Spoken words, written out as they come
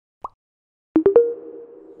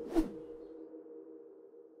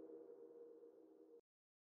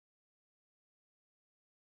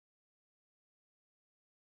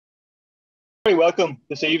Very welcome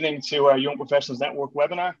this evening to our Young Professionals Network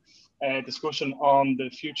webinar, discussion on the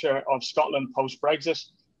future of Scotland post-Brexit.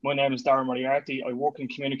 My name is Mhairi. I work in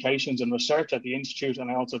communications and research at the Institute,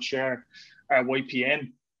 and I also chair our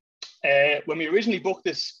YPN. When we originally booked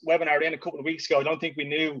this webinar in a couple of weeks ago, I don't think we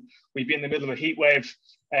knew we'd be in the middle of a heat wave,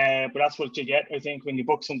 but that's what you get, I think, when you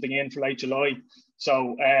book something in for late July.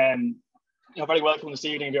 So you're very welcome this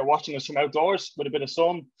evening if you're watching us from outdoors with a bit of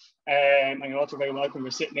sun, and you're also very welcome if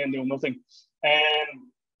you're sitting in doing nothing.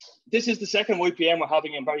 This is the second YPN we're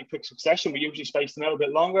having in very quick succession. We usually space them out a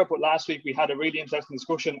bit longer, but last week we had a really interesting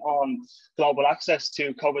discussion on global access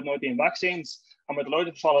to COVID-19 vaccines, and we're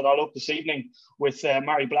delighted to follow that up this evening with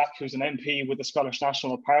Mhairi Black, who's an MP with the Scottish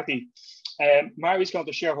National Party. Mhairi's going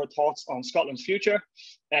to share her thoughts on Scotland's future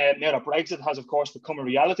now that Brexit has, of course, become a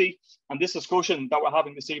reality. And this discussion that we're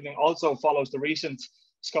having this evening also follows the recent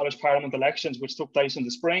Scottish Parliament elections, which took place in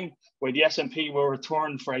the spring, where the SNP will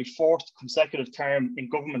return for a fourth consecutive term in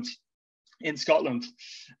government in Scotland.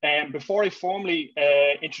 Before I formally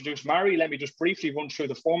introduce Mhairi, let me just briefly run through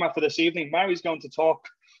the format for this evening. Mhairi's going to talk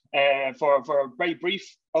for a very brief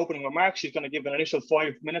opening remarks. She's going to give an initial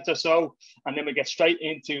 5 minutes or so, and then we get straight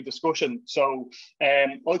into discussion. So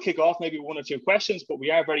I'll kick off maybe one or two questions, but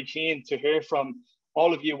we are very keen to hear from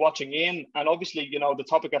all of you watching in. And obviously, you know, the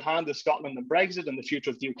topic at hand is Scotland and Brexit and the future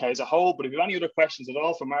of the UK as a whole. But if you have any other questions at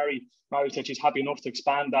all for Mhairi, Mhairi said she's happy enough to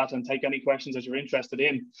expand that and take any questions that you're interested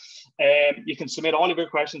in. You can submit all of your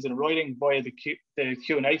questions in writing via the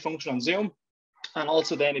Q&A function on Zoom. And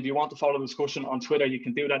also then, if you want to follow the discussion on Twitter, you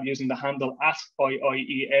can do that using the handle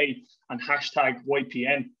 @IIEA and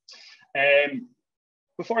 #YPN.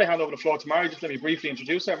 Before I hand over the floor to Mhairi, just let me briefly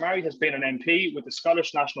introduce her. Mhairi has been an MP with the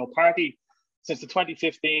Scottish National Party since the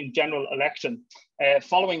 2015 general election.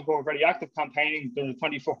 Following her very active campaigning during the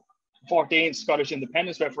 2014 Scottish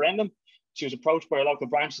Independence Referendum, she was approached by a local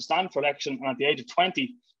branch to stand for election, and at the age of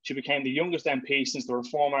 20, she became the youngest MP since the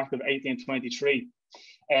Reform Act of 1823.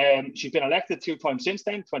 She's been elected 2 times since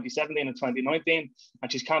then, 2017 and 2019,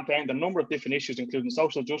 and she's campaigned a number of different issues, including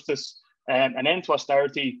social justice, an end to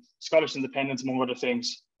austerity, Scottish independence, among other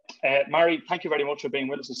things. Mhairi, thank you very much for being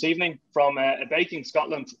with us this evening from a baking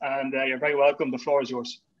Scotland, and you're very welcome. The floor is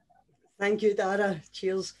yours. Thank you, Dara.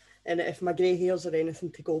 Cheers. And if my grey hairs are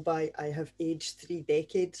anything to go by, I have aged 3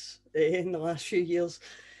 decades in the last few years.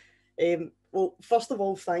 Well, first of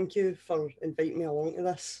all, thank you for inviting me along to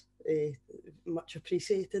this. Much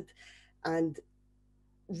appreciated. And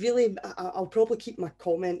really, I'll probably keep my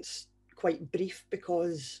comments quite brief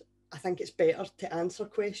because I think it's better to answer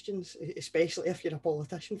questions, especially if you're a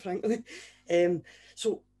politician, frankly.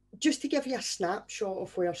 So just to give you a snapshot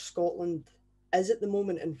of where Scotland is at the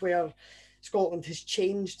moment and where Scotland has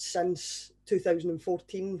changed since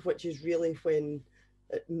 2014, which is really when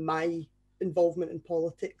my involvement in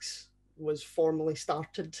politics was formally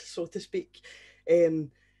started, so to speak.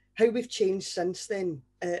 How we've changed since then,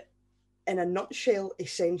 in a nutshell,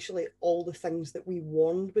 essentially all the things that we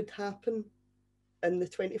warned would happen in the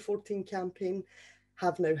 2014 campaign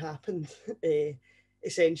have now happened.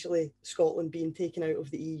 Essentially, Scotland being taken out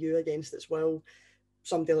of the EU against its will,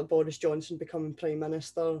 somebody like Boris Johnson becoming Prime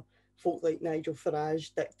Minister, folk like Nigel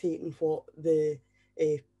Farage dictating what the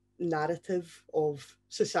narrative of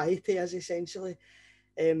society is, essentially.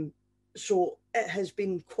 So it has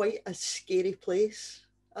been quite a scary place,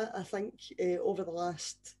 I think, over the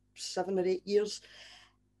last 7 or 8 years.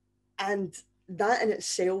 And that in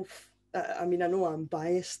itself, I mean, I know I'm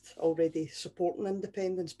biased already supporting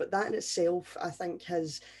independence, but that in itself, I think,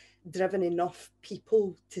 has driven enough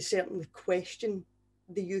people to certainly question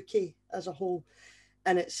the UK as a whole.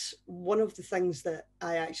 And it's one of the things that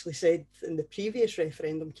I actually said in the previous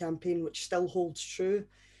referendum campaign, which still holds true,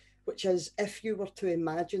 which is if you were to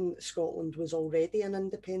imagine that Scotland was already an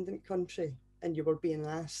independent country and you were being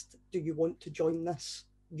asked, do you want to join this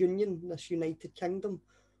union, this United Kingdom,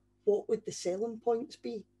 what would the selling points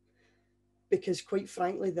be? Because quite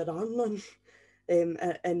frankly, there are none.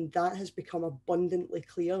 And that has become abundantly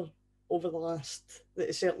clear over the last,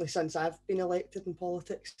 certainly since I've been elected in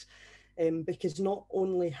politics, because not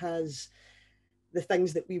only has the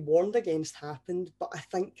things that we warned against happened, but I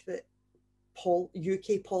think that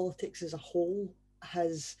UK politics as a whole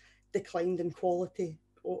has declined in quality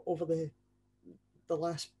over the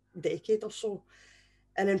last decade or so.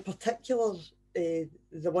 And in particular, the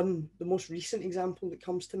most recent example that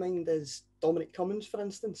comes to mind is Dominic Cummings, for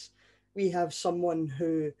instance. We have someone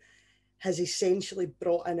who has essentially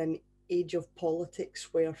brought in an age of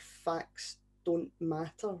politics where facts don't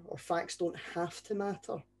matter or facts don't have to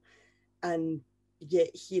matter. And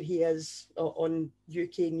yet here he is on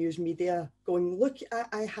UK news media going, look,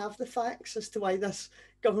 I have the facts as to why this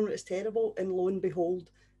government is terrible, and lo and behold,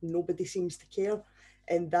 nobody seems to care.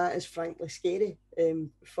 And that is frankly scary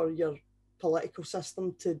for your political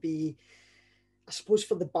system to be, I suppose,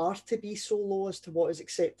 for the bar to be so low as to what is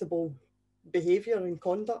acceptable behaviour and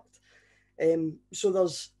conduct. So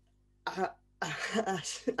there's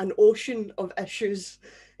an ocean of issues,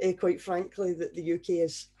 quite frankly, that the UK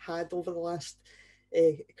has had over the last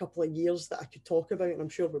couple of years that I could talk about, and I'm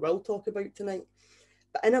sure we will talk about tonight.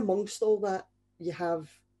 But in amongst all that, you have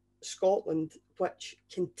Scotland, which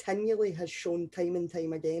continually has shown time and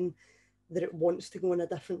time again that it wants to go in a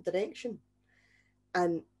different direction.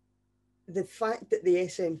 And the fact that the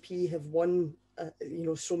SNP have won,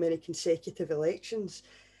 so many consecutive elections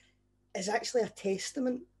is actually a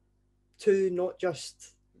testament to not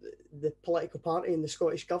just the political party and the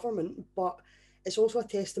Scottish government, but it's also a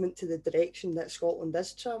testament to the direction that Scotland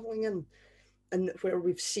is travelling in, and where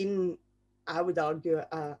we've seen, I would argue,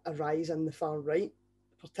 a rise in the far right,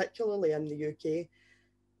 particularly in the UK.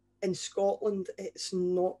 In Scotland, it's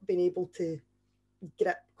not been able to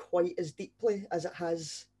grip quite as deeply as it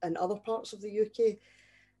has in other parts of the UK.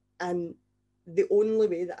 And the only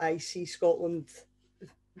way that I see Scotland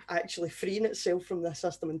actually freeing itself from this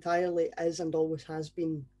system entirely is, and always has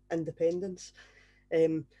been, independence.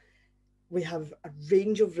 We have a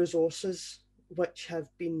range of resources which have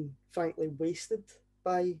been frankly wasted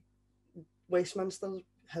by Westminster,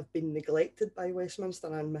 have been neglected by Westminster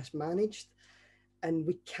and mismanaged, and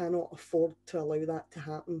we cannot afford to allow that to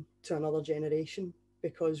happen to another generation,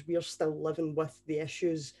 because we are still living with the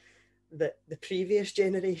issues that the previous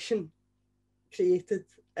generation created,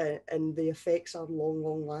 and the effects are long,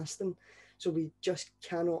 long lasting. So we just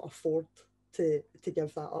cannot afford to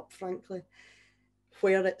give that up, frankly.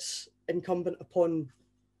 Where it's incumbent upon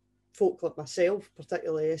folk like myself,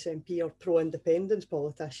 particularly SNP or pro-independence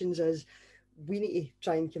politicians, is we need to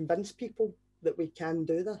try and convince people that we can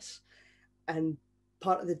do this. And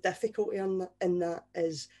part of the difficulty in that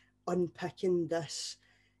is unpicking this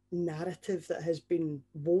narrative that has been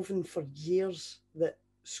woven for years, that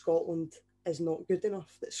Scotland is not good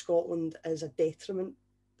enough, that Scotland is a detriment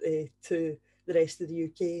to the rest of the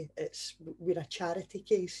UK. We're a charity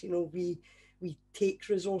case, we take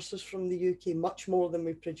resources from the UK much more than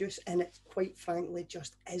we produce, and it quite frankly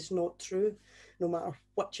just is not true. No matter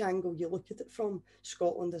which angle you look at it from,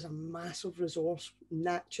 Scotland is a massive resource,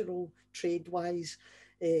 natural, trade-wise,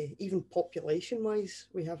 even population-wise.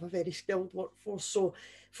 We have a very skilled workforce. So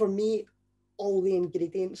for me, all the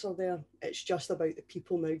ingredients are there. It's just about the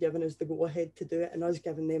people now giving us the go-ahead to do it, and us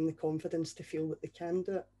giving them the confidence to feel that they can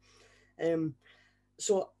do it.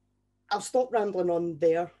 So I'll stop rambling on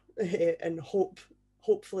there, and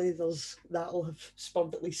hopefully that'll have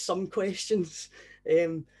spurred at least some questions.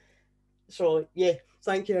 So yeah,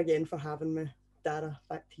 thank you again for having me. Dara,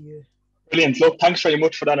 back to you. Brilliant. Look, thanks very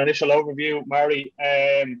much for that initial overview, Mhairi.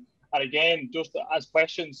 And again, just as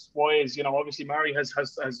questions wise, obviously Mhairi has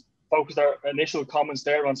focused our initial comments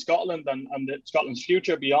there on Scotland and Scotland's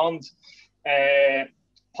future beyond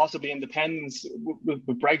possibly independence, with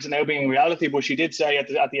Brexit now being a reality. But she did say at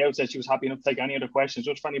the outset she was happy enough to take any other questions.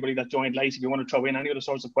 Just for anybody that joined late, if you want to throw in any other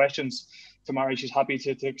sorts of questions to Mhairi, she's happy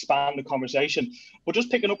to expand the conversation. But just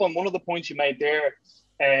picking up on one of the points you made there,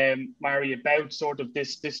 Mhairi, about sort of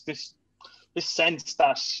this sense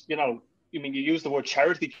that, you use the word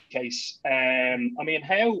charity case.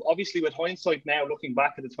 How, obviously with hindsight now, looking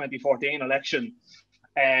back at the 2014 election,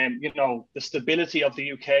 the stability of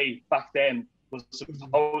the UK back then was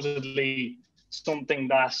supposedly something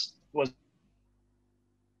that was.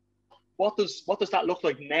 What does that look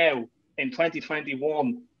like now in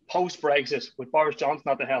 2021, post-Brexit, with Boris Johnson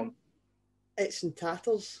at the helm? It's in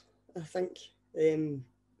tatters, I think, in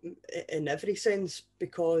every sense,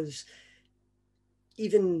 because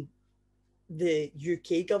even the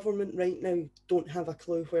UK government right now don't have a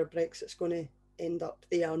clue where Brexit's going to end up.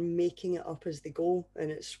 They are making it up as they go, and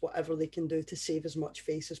it's whatever they can do to save as much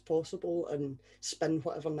face as possible and spin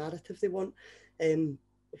whatever narrative they want,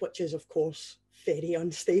 which is of course very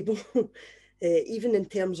unstable. Even in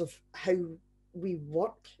terms of how we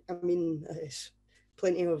work, it's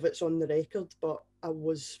plenty of it's on the record, but I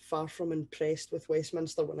was far from impressed with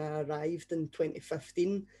Westminster when I arrived in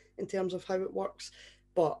 2015 in terms of how it works.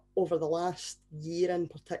 But over the last year, in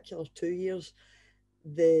particular 2 years,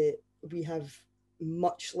 we have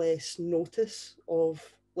much less notice of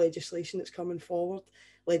legislation that's coming forward.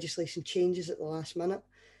 Legislation changes at the last minute.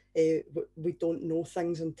 We don't know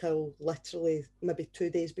things until literally maybe 2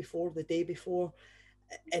 days before, the day before,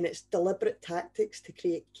 and it's deliberate tactics to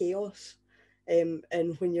create chaos.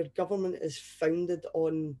 And when your government is founded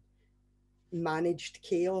on managed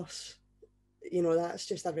chaos, you know, that's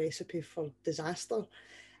just a recipe for disaster.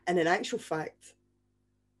 And in actual fact,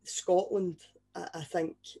 Scotland, I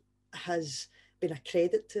think, has been a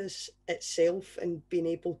credit to itself in being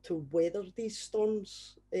able to weather these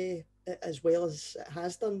storms as well as it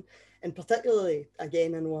has done. And particularly,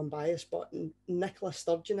 again, I know I'm biased, but Nicola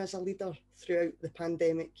Sturgeon as a leader throughout the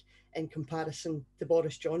pandemic in comparison to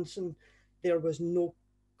Boris Johnson, there was no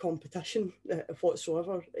competition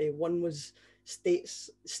whatsoever. One was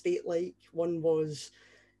state-like, one was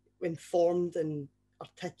informed and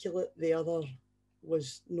articulate, the other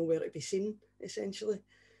was nowhere to be seen, essentially.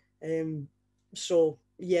 So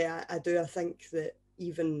yeah, I think that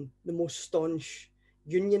even the most staunch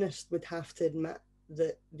unionist would have to admit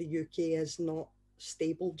that the UK is not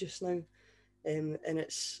stable just now. And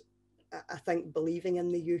it's, I think believing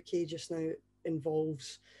in the UK just now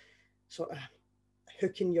involves sort of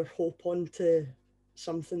hooking your hope onto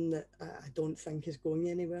something that I don't think is going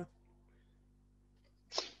anywhere.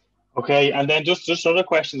 Okay, and then just other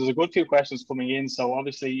questions. There's a good few questions coming in, so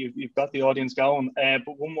obviously you've got the audience going.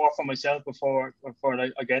 But one more for myself before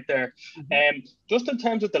I get there. Just in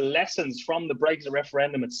terms of the lessons from the Brexit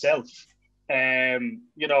referendum itself,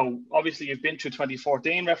 you know, obviously you've been through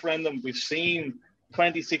 2014 referendum. We've seen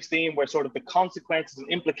 2016, where sort of the consequences and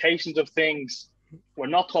implications of things were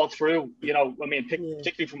not thought through. You know, I mean,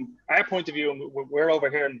 particularly from our point of view, and we're over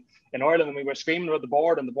here in Ireland, and we were screaming about the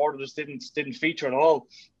border, and the border just didn't feature at all.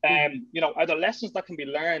 You know, are there lessons that can be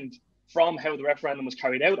learned from how the referendum was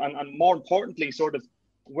carried out, and more importantly, sort of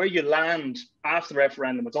where you land after the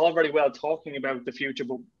referendum? It's all very well talking about the future,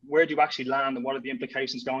 but where do you actually land, and what are the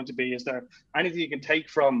implications going to be? Is there anything you can take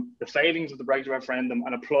from the failings of the Brexit referendum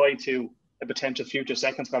and apply to a potential future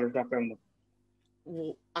second Scottish referendum?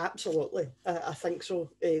 Well, absolutely, I think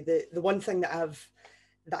so. The one thing that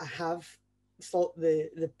I have thought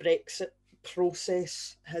the Brexit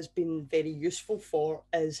process has been very useful for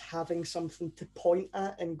is having something to point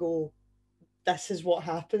at and go, this is what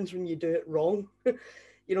happens when you do it wrong.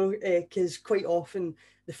 You know, because quite often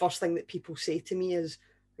the first thing that people say to me is,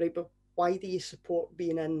 right, but why do you support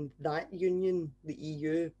being in that union, the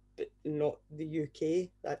EU, but not the UK?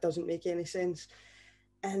 That doesn't make any sense.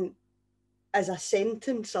 And as a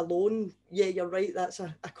sentence alone, yeah, you're right, that's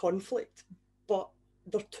a conflict, but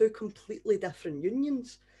they're two completely different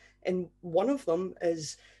unions. And one of them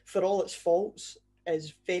is, for all its faults,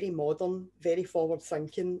 is very modern, very forward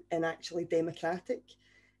thinking, and actually democratic.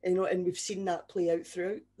 You know, and we've seen that play out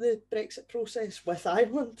throughout the Brexit process with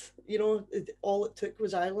Ireland. You know, all it took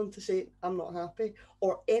was Ireland to say, I'm not happy,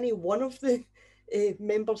 or any one of the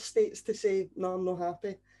member states to say, no, I'm not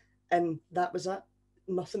happy. And that was it.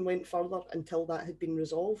 Nothing went further until that had been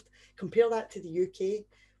resolved. Compare that to the UK,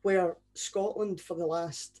 where Scotland for the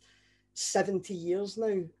last 70 years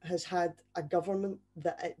now has had a government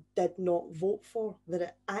that it did not vote for, that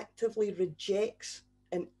it actively rejects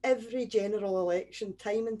in every general election,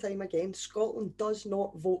 time and time again. Scotland does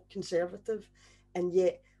not vote Conservative, and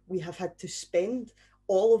yet we have had to spend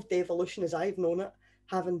all of devolution as I've known it,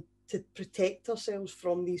 having to protect ourselves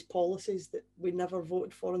from these policies that we never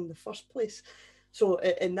voted for in the first place. So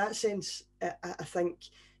in that sense, I think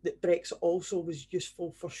that Brexit also was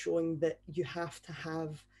useful for showing that you have to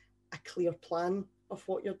have a clear plan of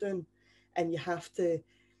what you're doing, and you have to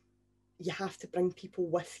bring people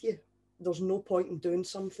with you. There's no point in doing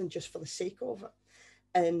something just for the sake of it.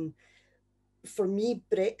 And for me,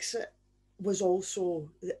 Brexit was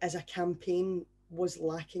also, as a campaign, was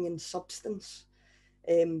lacking in substance.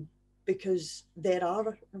 Because there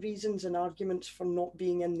are reasons and arguments for not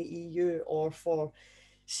being in the EU, or for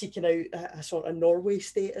seeking out a sort of Norway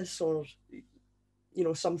status, or, you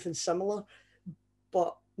know, something similar.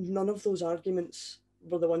 But none of those arguments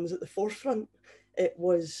were the ones at the forefront. It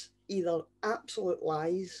was either absolute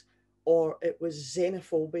lies, or it was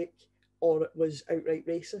xenophobic, or it was outright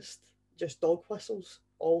racist, just dog whistles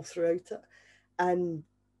all throughout it. And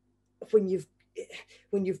when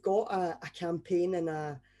you've got a campaign and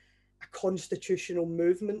a constitutional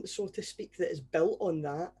movement, so to speak, that is built on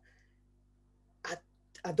that,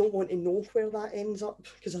 I don't want to know where that ends up,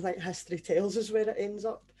 because I think history tells us where it ends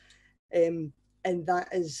up. And that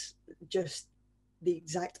is just the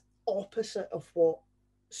exact opposite of what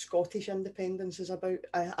Scottish independence is about.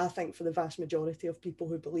 I think for the vast majority of people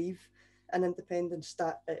who believe in independence,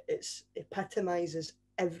 that it epitomises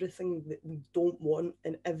everything that we don't want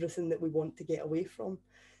and everything that we want to get away from.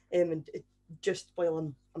 And just while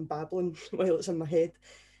I'm babbling, while it's in my head,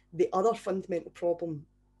 the other fundamental problem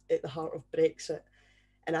at the heart of Brexit,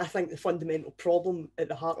 and I think the fundamental problem at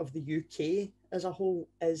the heart of the UK as a whole,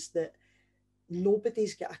 is that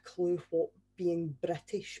nobody's got a clue what being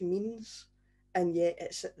British means, and yet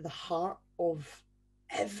it's at the heart of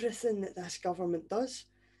everything that this government does.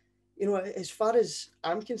 You know, as far as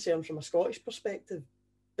I'm concerned, from a Scottish perspective,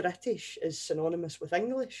 British is synonymous with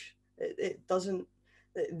English. It doesn't,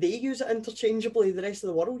 they use it interchangeably, the rest of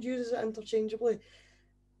the world uses it interchangeably.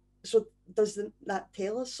 So does that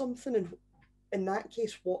tell us something? And in that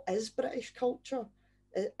case, what is British culture?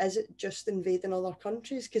 Is it just invading other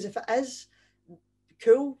countries? Because if it is,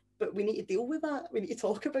 cool, but we need to deal with that. We need to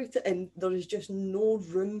talk about it. And there is just no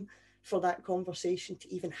room for that conversation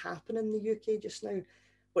to even happen in the UK just now,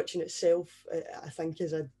 which in itself, I think,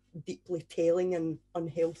 is a deeply telling and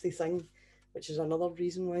unhealthy thing, which is another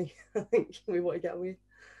reason why I think we want to get away.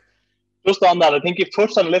 Just on that, I think you've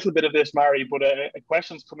touched on a little bit of this, Mhairi, but a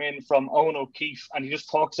question's come in from Owen O'Keefe, and he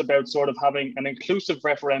just talks about sort of having an inclusive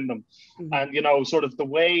referendum. And, you know, sort of the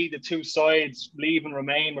way the two sides, Leave and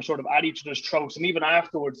Remain, were sort of at each other's throats, and even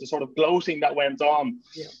afterwards, the sort of gloating that went on.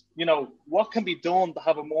 You know, what can be done to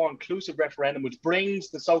have a more inclusive referendum, which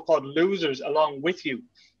brings the so-called losers along with you?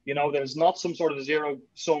 You know, there's not some sort of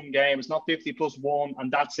zero-sum game. It's not 50+1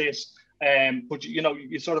 and that's it. But, you know,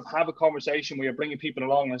 you sort of have a conversation where you're bringing people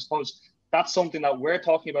along. I suppose that's something that we're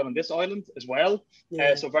talking about on this island as well.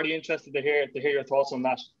 So very interested to hear your thoughts on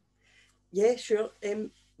that. Yeah, sure.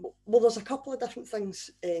 Well, there's a couple of different things.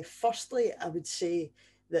 Firstly, I would say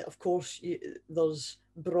that, of course, there's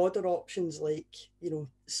broader options like, you know,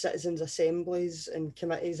 citizens' assemblies and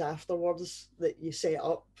committees afterwards that you set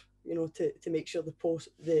up, you know, to make sure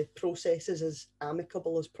the process is as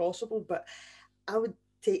amicable as possible. But I would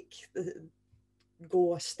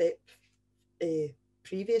go a step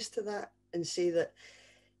previous to that and say that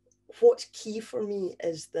what's key for me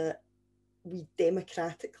is that we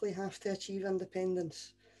democratically have to achieve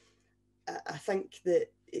independence. I think that,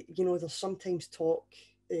 you know, there's sometimes talk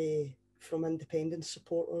from independence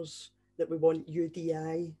supporters that we want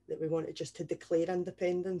UDI, that we want it just to declare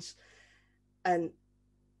independence. And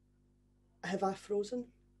have I frozen?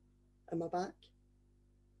 Am I back?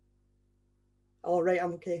 All right,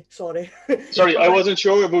 I'm okay. Sorry. Sorry, I wasn't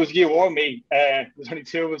sure if it was you or me. There's only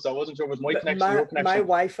two of us. I wasn't sure if it was my connection or your connection. My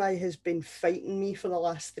Wi-Fi has been fighting me for the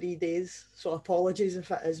last 3 days, so apologies if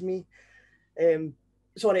it is me.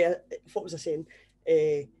 Sorry, what was I saying?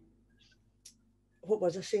 What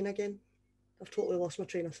was I saying again? I've totally lost my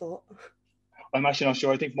train of thought. I'm actually not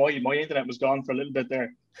sure. I think my internet was gone for a little bit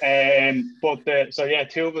there. So yeah,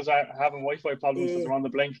 two of us are having Wi-Fi problems because they're on the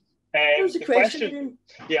blink. What was the question?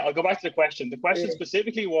 Yeah, I'll go back to the question. The question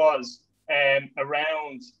specifically was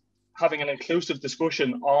around having an inclusive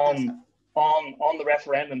discussion on the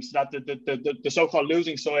referendum, so that the so-called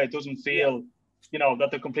losing side doesn't feel, you know,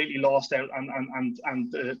 that they're completely lost out and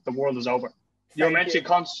the world is over. You mentioned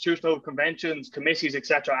constitutional conventions, committees,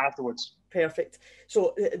 etc. afterwards. Perfect.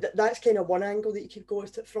 So that's kind of one angle that you could go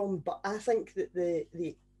at it from, but I think that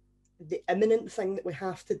the imminent thing that we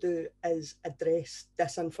have to do is address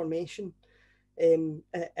disinformation. And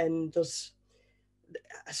there's,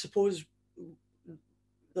 I suppose,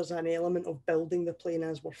 there's an element of building the plane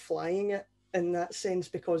as we're flying it in that sense,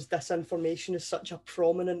 because disinformation is such a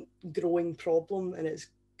prominent growing problem, and it's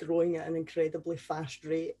growing at an incredibly fast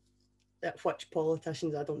rate, at which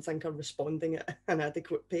politicians, I don't think, are responding at an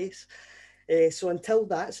adequate pace. So until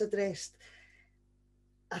that's addressed,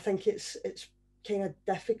 I think it's kind of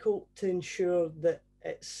difficult to ensure that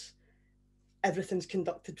everything's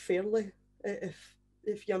conducted fairly,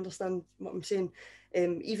 if you understand what I'm saying.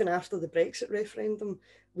 Even after the Brexit referendum,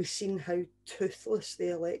 we've seen how toothless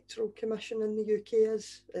the Electoral Commission in the UK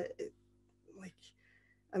is.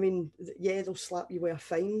 I mean, yeah, they'll slap you with a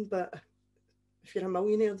fine, but if you're a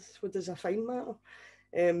millionaire, what does a fine matter?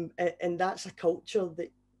 And that's a culture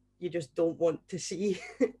that you just don't want to see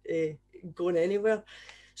going anywhere.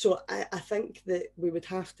 So I think that we would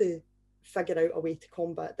have to figure out a way to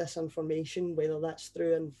combat disinformation, whether that's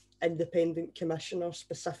through an independent commissioner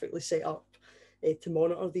specifically set up to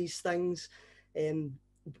monitor these things.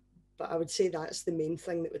 But I would say that's the main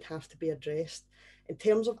thing that would have to be addressed. In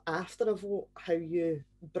terms of after a vote, how you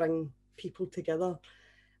bring people together,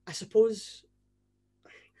 I suppose,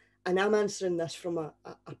 and I'm answering this from a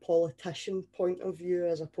politician point of view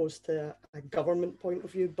as opposed to a government point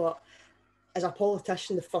of view, but as a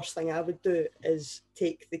politician, the first thing I would do is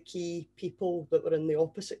take the key people that were in the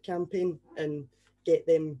opposite campaign and get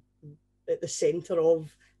them at the centre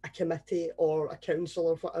of a committee or a council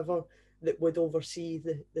or whatever that would oversee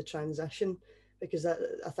the transition, because I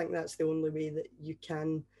think that's the only way that you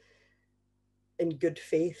can, in good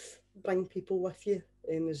faith, bring people with you,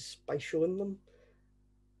 is by showing them.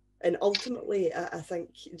 And ultimately, I think,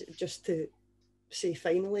 just to say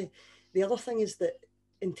finally, the other thing is that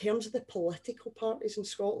in terms of the political parties in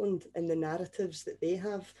Scotland and the narratives that they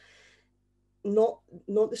have, not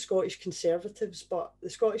the Scottish Conservatives, but the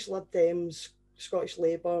Scottish Lib Dems, Scottish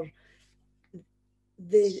Labour,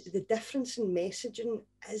 the difference in messaging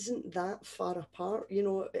isn't that far apart. You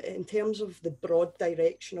know, in terms of the broad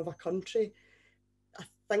direction of a country, I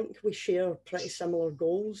think we share pretty similar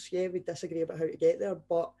goals. Yeah, we disagree about how to get there,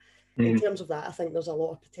 but in terms of that, I think there's a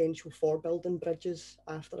lot of potential for building bridges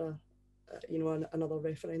after another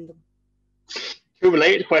referendum. Two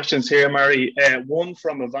related questions here, Mhairi. One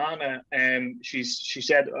from Ivana. She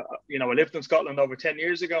said, I lived in Scotland over 10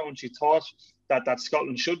 years ago, and she thought that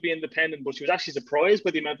Scotland should be independent, but she was actually surprised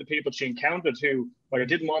by the amount of people she encountered who either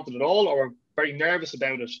didn't want it at all or were very nervous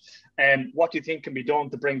about it. What do you think can be done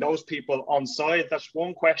to bring those people on side? That's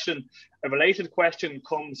one question. A related question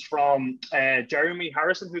comes from Jeremy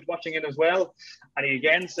Harrison, who's watching in as well. And he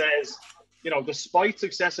again says, despite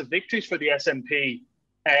successive victories for the SNP,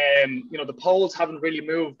 the polls haven't really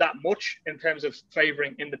moved that much in terms of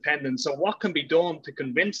favouring independence. So what can be done to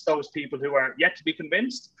convince those people who are yet to be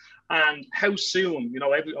convinced? And how soon?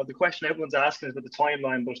 The question everyone's asking is about the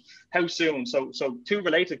timeline, but how soon? So two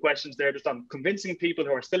related questions there, just on convincing people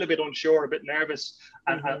who are still a bit unsure, a bit nervous,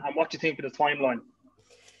 and what do you think of the timeline?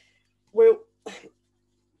 Well,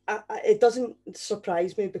 it doesn't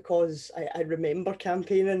surprise me, because I remember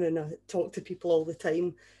campaigning and I talk to people all the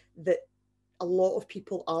time that a lot of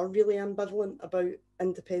people are really ambivalent about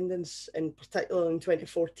independence, in particular in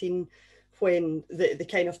 2014, when the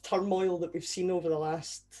kind of turmoil that we've seen over the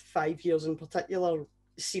last 5 years in particular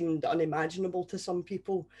seemed unimaginable to some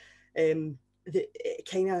people. It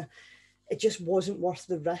just wasn't worth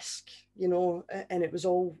the risk, and it was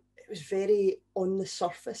very on the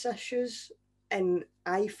surface issues. And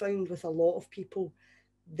I found with a lot of people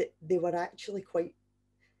that they were actually quite,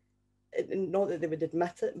 not that they would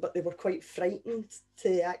admit it, but they were quite frightened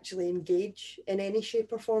to actually engage in any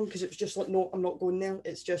shape or form, because it was just like, no, I'm not going there.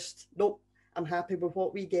 It's just, nope, I'm happy with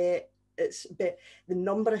what we get. It's the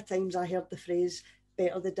number of times I heard the phrase,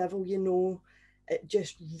 better the devil you know, it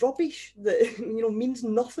just rubbish that, means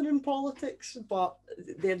nothing in politics, but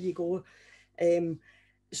there you go.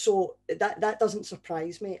 So that doesn't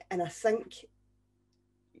surprise me. And I think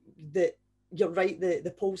that you're right,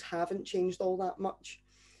 the polls haven't changed all that much.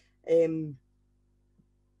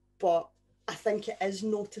 But I think it is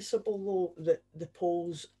noticeable, though, that the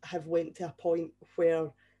polls have went to a point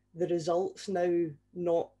where the results now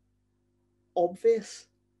not obvious.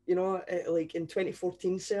 Like in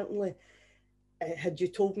 2014, certainly, had you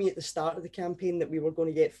told me at the start of the campaign that we were going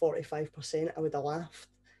to get 45%, I would have laughed.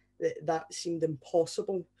 That seemed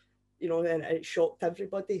impossible, and it shocked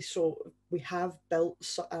everybody. So we have built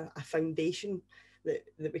a foundation that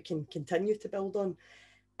we can continue to build on.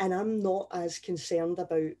 And I'm not as concerned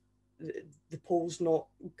about the polls not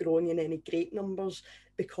growing in any great numbers,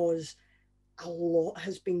 because a lot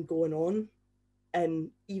has been going on.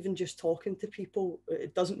 And even just talking to people,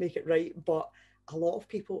 it doesn't make it right, but a lot of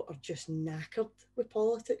people are just knackered with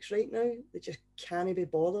politics right now. They just can't be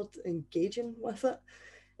bothered engaging with it.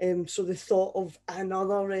 So the thought of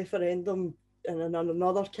another referendum and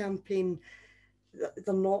another campaign,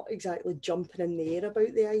 they're not exactly jumping in the air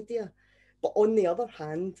about the idea. But on the other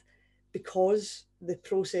hand, because the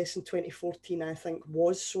process in 2014, I think,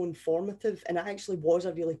 was so informative, and it actually was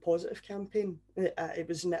a really positive campaign. It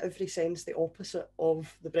was in every sense the opposite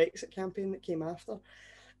of the Brexit campaign that came after.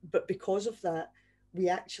 But because of that, we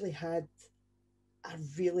actually had a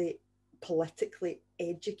really politically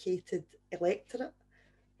educated electorate,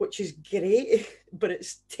 which is great, but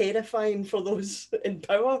it's terrifying for those in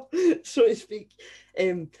power, so to speak.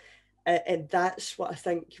 And that's what I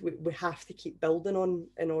think we have to keep building on,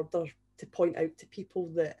 in order to point out to people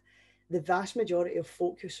that the vast majority of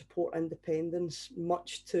folk who support independence,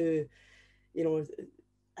 much to,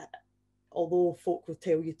 although folk will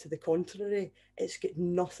tell you to the contrary, it's got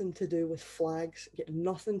nothing to do with flags, got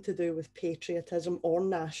nothing to do with patriotism or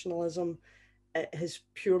nationalism. It has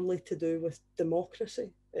purely to do with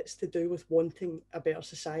democracy. It's to do with wanting a better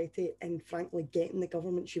society and, frankly, getting the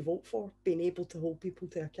governments you vote for, being able to hold people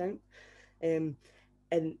to account. And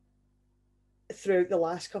throughout the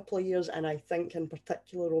last couple of years, and I think in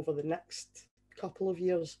particular over the next couple of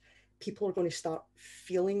years, people are going to start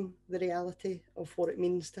feeling the reality of what it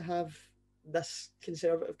means to have this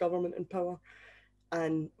Conservative government in power.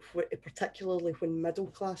 And particularly when middle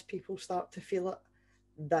class people start to feel it,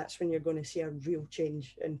 that's when you're going to see a real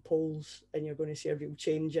change in polls, and you're going to see a real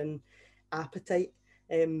change in appetite.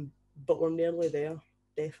 But we're nearly there,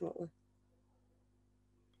 definitely.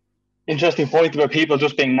 Interesting point about people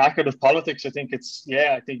just being knackered of politics. I think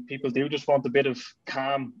I think people do just want a bit of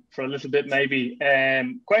calm for a little bit, maybe.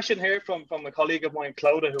 Question here from a colleague of mine,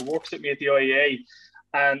 Clodagh, who works with me at the IIEA.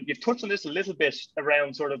 And you've touched on this a little bit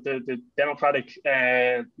around sort of the democratic,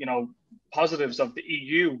 positives of the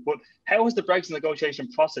EU. But how has the Brexit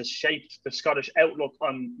negotiation process shaped the Scottish outlook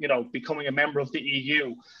on, becoming a member of the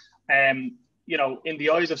EU? In the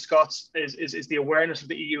eyes of Scots, is the awareness of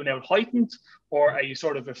the EU now heightened, or are you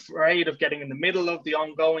sort of afraid of getting in the middle of the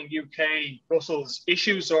ongoing UK Brussels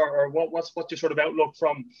issues, or what's your sort of outlook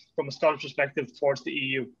from a Scottish perspective towards the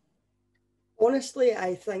EU? Honestly,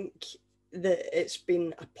 I think that it's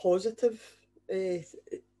been a positive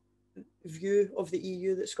view of the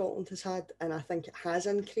EU that Scotland has had, and I think it has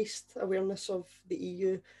increased awareness of the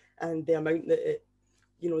EU and the amount that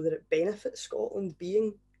it benefits Scotland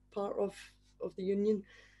being part of the Union.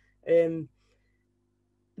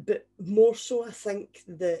 But more so, I think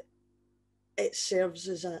that it serves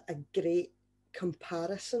as a great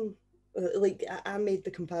comparison. Like I made the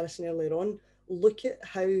comparison earlier on. Look at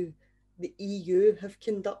how the EU have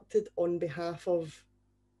conducted on behalf of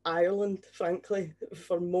Ireland, frankly,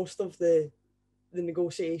 for most of the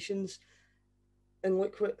negotiations. And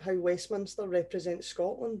look how Westminster represents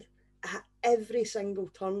Scotland. At every single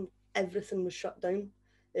turn, everything was shut down.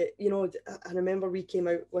 I remember we came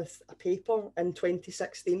out with a paper in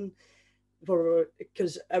 2016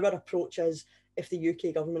 because our approach is, if the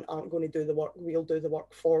UK government aren't going to do the work, we'll do the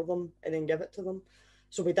work for them and then give it to them.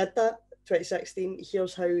 So we did that 2016.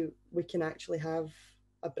 Here's how we can actually have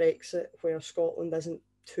a Brexit where Scotland isn't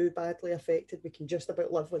too badly affected. We can just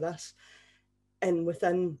about live with this. And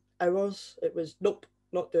within hours, it was, nope,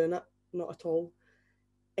 not doing it, not at all.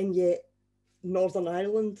 And yet Northern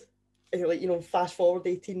Ireland, fast forward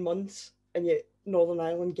 18 months, and yet Northern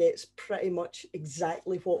Ireland gets pretty much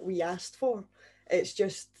exactly what we asked for. It's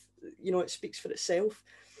just, it speaks for itself.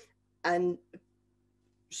 And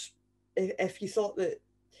if you thought that,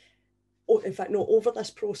 in fact, no, over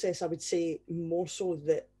this process, I would say more so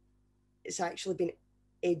that it's actually been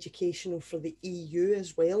educational for the EU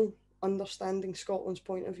as well, understanding Scotland's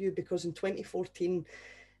point of view, because in 2014,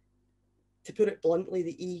 to put it bluntly,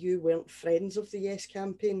 the EU weren't friends of the Yes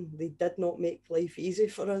campaign. They did not make life easy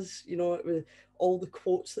for us. It was all the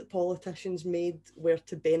quotes that politicians made were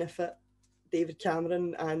to benefit David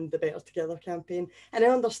Cameron and the Better Together campaign. And I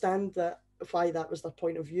understand why that was their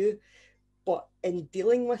point of view. But in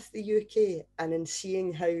dealing with the UK and in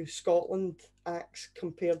seeing how Scotland acts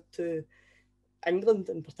compared to England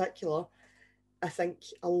in particular, I think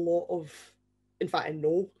a lot of, in fact, I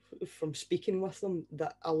know from speaking with them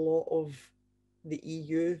that a lot of the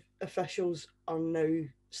EU officials are now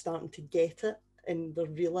starting to get it, and they're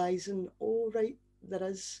realising, oh, right,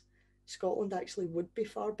 Scotland actually would be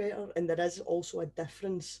far better, and there is also a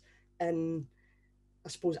difference in, I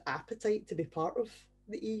suppose, appetite to be part of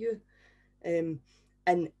the EU.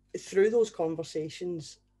 And through those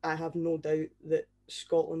conversations, I have no doubt that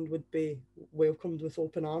Scotland would be welcomed with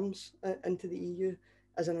open arms into the EU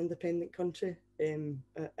as an independent country. And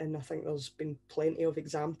I think there's been plenty of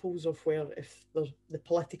examples of where, if the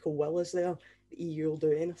political will is there, the EU will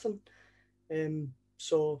do anything.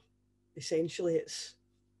 So essentially, it's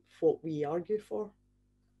what we argue for.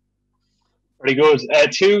 Very good.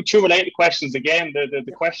 Two related questions again.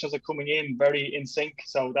 The questions are coming in very in sync,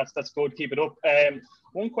 so that's good. Keep it up.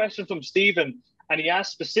 One question from Stephen, and he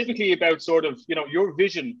asked specifically about sort of your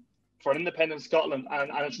vision for independent Scotland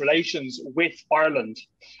and its relations with Ireland.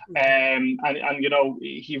 And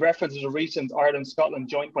he references a recent Ireland-Scotland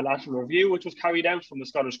joint bilateral review, which was carried out from the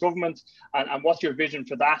Scottish government, and what's your vision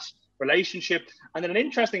for that relationship? And then an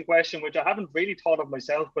interesting question, which I haven't really thought of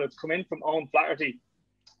myself, but it's come in from Owen Flaherty.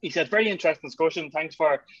 He said, very interesting discussion. Thanks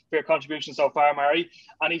for your contribution so far, Mhairi.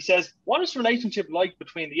 And he says, what is the relationship like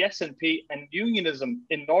between the SNP and unionism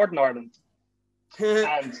in Northern Ireland?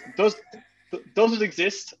 And does it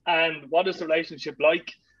exist? And what is the relationship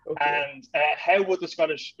like? Okay. And how would the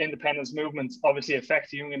Scottish independence movement obviously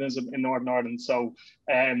affect unionism in Northern Ireland? So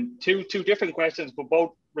two different questions, but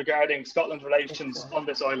both regarding Scotland's relations on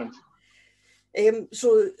this island.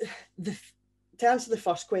 To answer the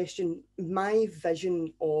first question, my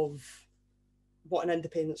vision of what an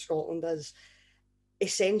independent Scotland is,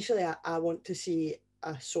 essentially I want to see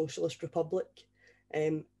a socialist republic.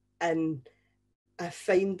 And I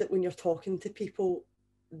find that when you're talking to people,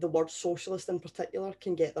 the word socialist in particular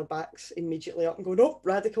can get their backs immediately up and go, nope,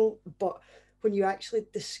 radical. But when you actually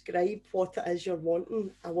describe what it is you're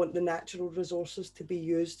wanting, I want the natural resources to be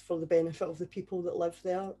used for the benefit of the people that live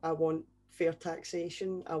there. I want fair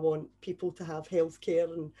taxation. I want people to have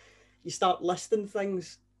healthcare, and you start listing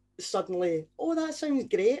things. suddenly, oh, that sounds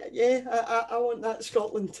great. Yeah, I want that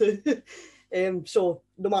Scotland too. So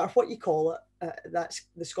no matter what you call it, that's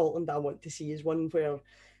the Scotland I want to see, is one where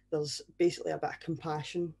there's basically a bit of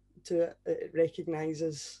compassion to it. It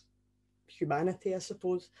recognises humanity, I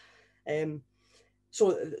suppose.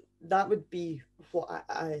 So that would be what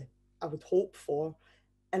I would hope for.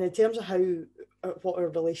 And in terms of how what our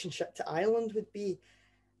relationship to Ireland would be,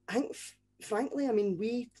 I think, frankly, I mean,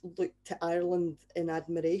 we look to Ireland in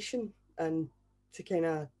admiration and to kind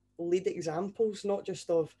of lead examples, not just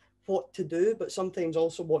of what to do, but sometimes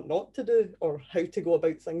also what not to do or how to go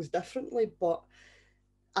about things differently. But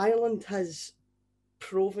Ireland has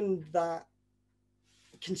proven that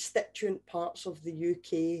constituent parts of the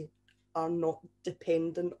UK are not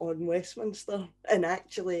dependent on Westminster, and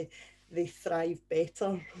actually they thrive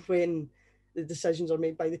better when the decisions are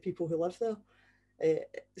made by the people who live there.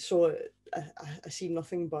 So I see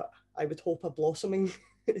nothing but, I would hope, a blossoming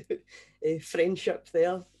friendship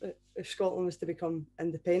there if Scotland was to become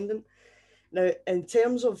independent. Now, in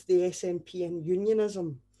terms of the SNP and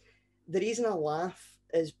unionism, the reason I laugh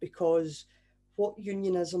is because what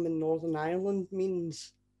unionism in Northern Ireland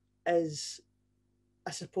means is,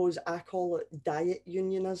 I suppose I call it diet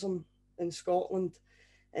unionism in Scotland,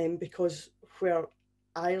 because where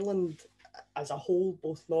Ireland as a whole,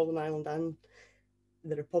 both Northern Ireland and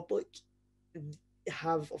the Republic,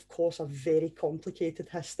 have, of course, a very complicated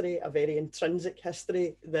history, a very intrinsic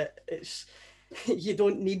history that it's you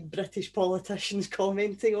don't need British politicians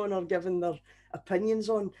commenting on or giving their opinions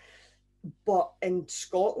on. But in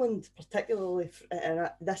Scotland, particularly, and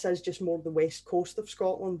this is just more the west coast of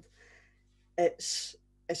Scotland, it's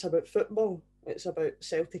about football. It's about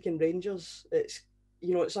Celtic and Rangers. It's,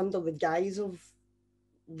 you know, it's under the guise of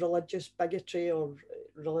religious bigotry or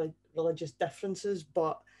religious differences,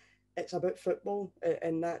 but it's about football,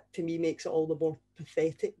 and that to me makes it all the more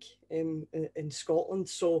pathetic in Scotland.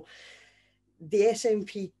 So the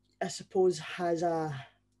SNP, I suppose, has a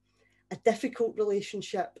difficult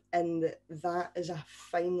relationship, and that is a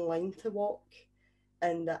fine line to walk.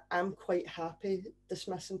 And I'm quite happy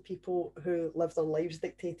dismissing people who live their lives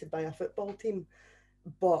dictated by a football team.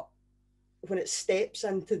 But when it steps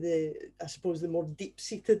into the, I suppose, the more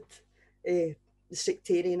deep-seated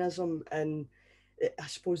sectarianism and I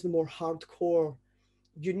suppose the more hardcore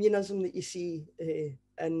unionism that you see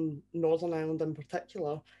in Northern Ireland in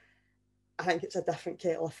particular, I think it's a different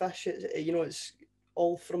kettle of fish. It's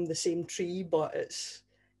all from the same tree, but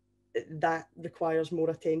that requires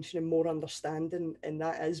more attention and more understanding, and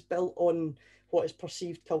that is built on what is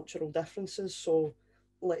perceived cultural differences. So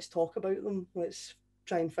let's talk about them. Let's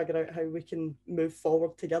try and figure out how we can move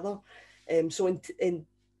forward together. So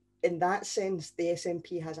in that sense, the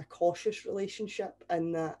SNP has a cautious relationship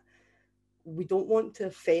in that we don't want to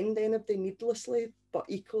offend anybody needlessly, but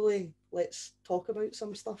equally, let's talk about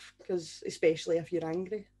some stuff, because especially if you're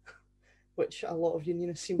angry, which a lot of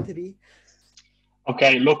unionists seem to be.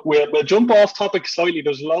 Okay, look, we'll jump off topic slightly.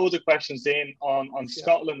 There's loads of questions in on sure.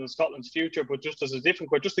 Scotland and Scotland's future, but just as a different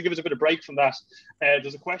question, just to give us a bit of break from that,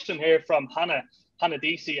 there's a question here from Hannah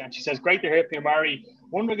DC, and she says, great to hear from you, Mhairi.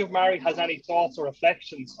 Wondering if Mhairi has any thoughts or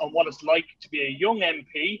reflections on what it's like to be a young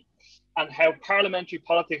MP and how parliamentary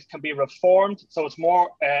politics can be reformed so it's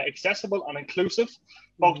more accessible and inclusive,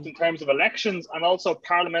 both in terms of elections and also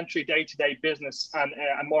parliamentary day-to-day business and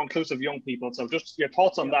more inclusive young people. So just your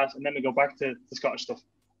thoughts on that, and then we go back to the Scottish stuff.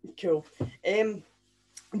 Cool.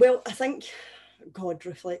 Well, I think, God,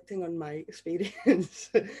 reflecting on my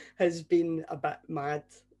experience has been a bit mad,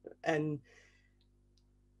 and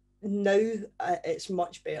now it's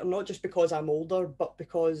much better, not just because I'm older, but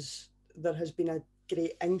because there has been a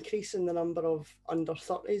great increase in the number of under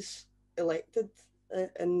 30s elected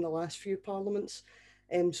in the last few parliaments.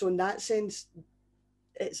 So in that sense,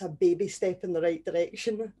 it's a baby step in the right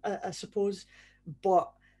direction, I suppose. But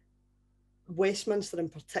Westminster in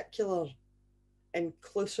particular,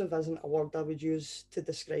 inclusive isn't a word I would use to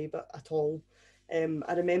describe it at all.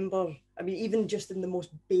 I remember, I mean, even just in the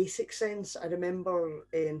most basic sense, I remember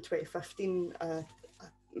in 2015,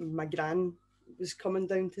 my gran was coming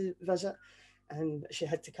down to visit, and she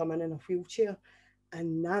had to come in a wheelchair,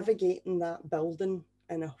 and navigating that building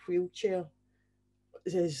in a wheelchair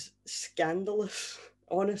is scandalous.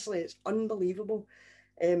 Honestly, it's unbelievable.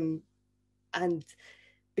 And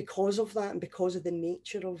because of that, and because of the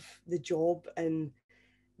nature of the job and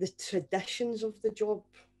the traditions of the job,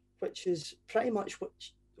 which is pretty much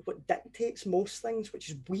what dictates most things, which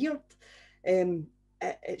is weird,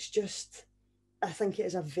 it's just, I think it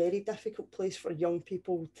is a very difficult place for young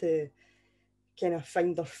people to kind of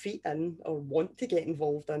find their feet in or want to get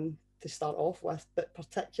involved in to start off with, but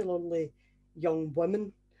particularly young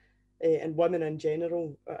women. and women in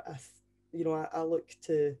general. I look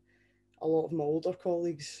to a lot of my older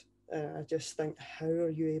colleagues. I just think, how are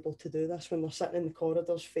you able to do this when they're sitting in the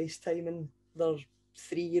corridors FaceTiming their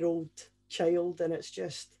 3-year-old child, and it's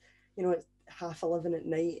just, it's 11:30 at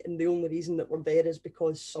night, and the only reason that we're there is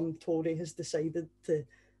because some Tory has decided to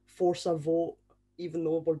force a vote, even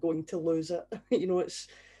though we're going to lose it.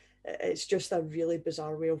 It's just a really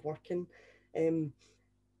bizarre way of working. And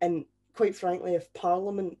quite frankly, if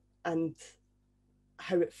Parliament and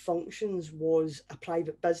how it functions was a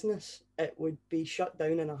private business, it would be shut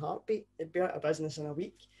down in a heartbeat. It'd be out of business in a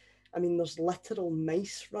week. I mean, there's literal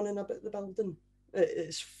mice running about the building.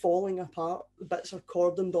 It's falling apart. Bits are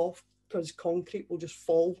cordoned off because concrete will just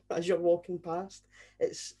fall as you're walking past.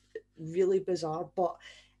 It's really bizarre, but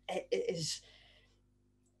it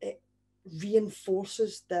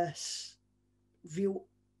reinforces this real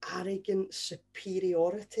arrogant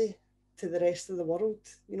superiority to the rest of the world,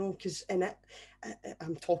 because in it,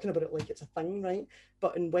 I'm talking about it like it's a thing, right?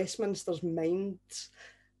 But in Westminster's minds,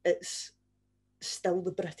 it's still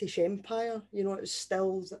the British Empire, it's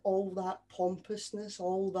still all that pompousness,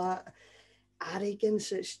 all that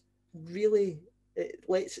arrogance. It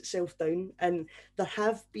lets itself down. And there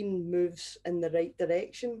have been moves in the right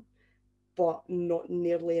direction, but not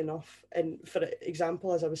nearly enough. And for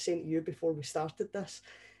example, as I was saying to you before we started this,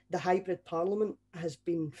 the hybrid parliament has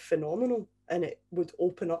been phenomenal, and it would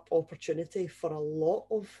open up opportunity for a lot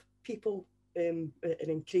of people, and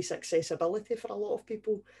increase accessibility for a lot of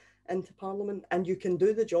people into parliament. And you can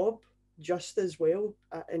do the job just as well.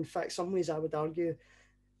 In fact, some ways I would argue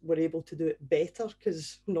we're able to do it better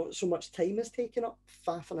because not so much time is taken up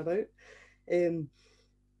faffing about.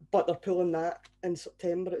 But they're pulling that in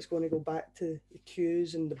September. It's going to go back to the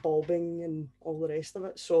queues and the bobbing and all the rest of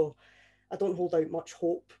it. So I don't hold out much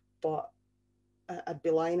hope, but I'd be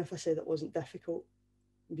lying if I said it wasn't difficult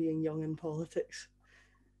being young in politics.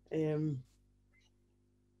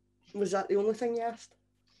 Was that the only thing you asked?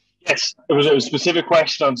 Yes, it was a specific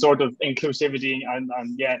question on sort of inclusivity and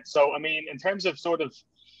yeah. So I mean, in terms of sort of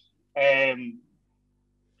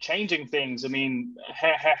changing things, I mean,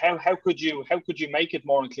 how could you make it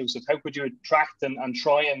more inclusive? How could you attract and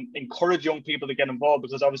try and encourage young people to get involved?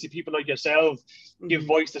 Because obviously people like yourself give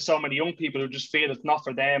voice to so many young people who just feel it's not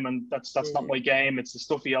for them, and that's not my game. It's the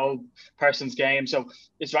stuffy old person's game. So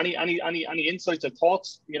is there any insights or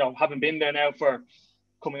thoughts, having been there now for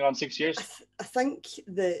coming on 6 years? I think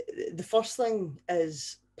the first thing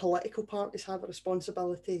is political parties have a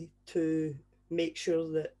responsibility to make sure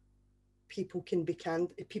that people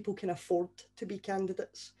can afford to be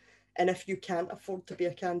candidates. And if you can't afford to be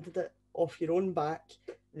a candidate off your own back,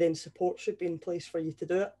 then support should be in place for you to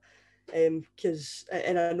do it.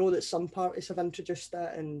 And I know that some parties have introduced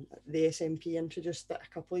that, and the SNP introduced it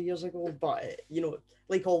a couple of years ago, but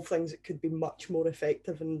like all things, it could be much more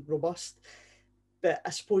effective and robust. But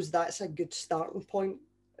I suppose that's a good starting point,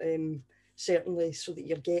 certainly, so that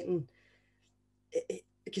you're getting it,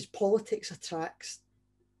 because politics attracts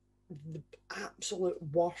the absolute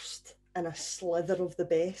worst and a slither of the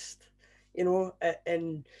best,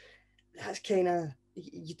 and that's kind of,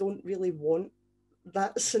 you don't really want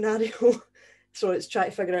that scenario. So it's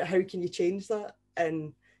trying to figure out how can you change that.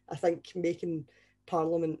 And I think making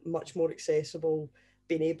Parliament much more accessible,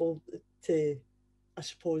 being able to, I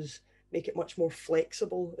suppose, make it much more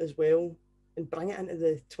flexible as well, and bring it into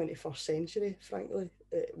the 21st century, frankly,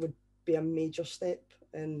 it would be a major step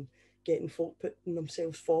in getting folk putting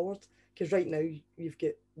themselves forward. Because right now you've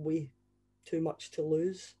got way too much to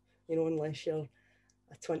lose, unless you're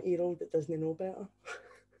a 20-year-old that doesn't know better.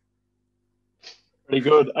 Very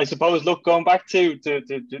good. I suppose, look, going back to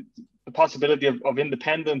the possibility of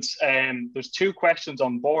independence, there's two questions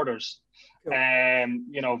on borders.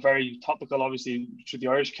 Cool. Very topical, obviously, through the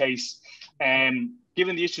Irish case.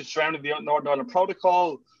 Given the issues surrounding the Northern Ireland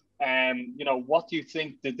Protocol, what do you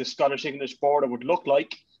think that the Scottish-English border would look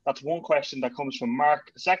like? That's one question that comes from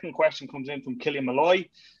Mark. The second question comes in from Killian Malloy.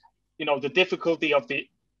 The difficulty of the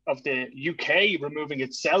UK removing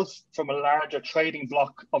itself from a larger trading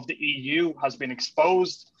bloc of the EU has been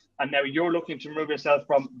exposed, and now you're looking to remove yourself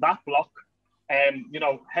from that bloc.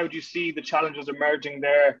 How do you see the challenges emerging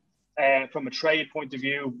there from a trade point of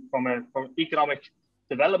view, from an economic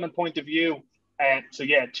development point of view? So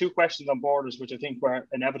yeah, two questions on borders, which I think were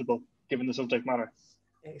inevitable given the subject matter.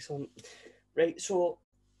 Excellent. Right, so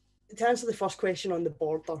to answer the first question on the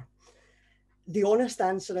border, the honest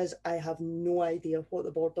answer is I have no idea what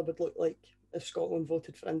the border would look like if Scotland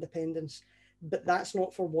voted for independence, but that's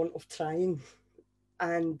not for want of trying.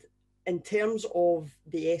 And in terms of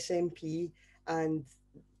the SNP and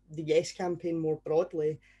the Yes campaign more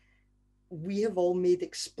broadly, we have all made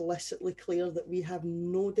explicitly clear that we have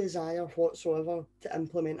no desire whatsoever to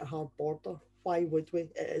implement a hard border. Why would we?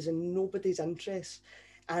 It is in nobody's interest.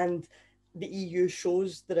 And the EU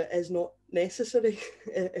shows that it is not necessary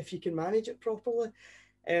if you can manage it properly.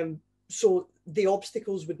 So the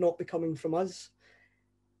obstacles would not be coming from us.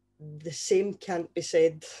 The same can't be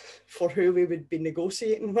said for who we would be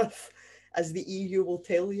negotiating with, as the EU will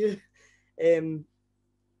tell you.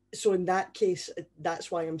 So in that case,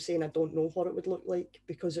 that's why I'm saying I don't know what it would look like,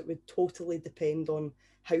 because it would totally depend on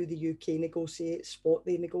how the UK negotiates, what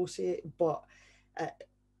they negotiate. But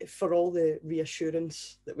for all the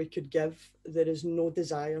reassurance that we could give, there is no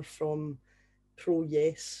desire from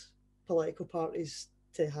pro-yes political parties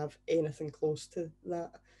to have anything close to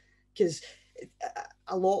that. Because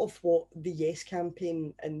a lot of what the Yes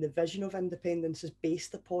campaign and the vision of independence is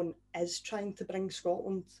based upon is trying to bring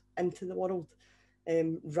Scotland into the world,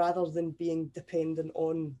 rather than being dependent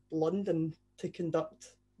on London to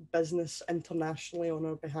conduct business internationally on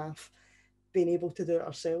our behalf, being able to do it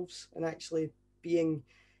ourselves and actually being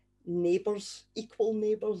neighbours, equal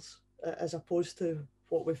neighbours, as opposed to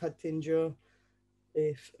what we've had to endure,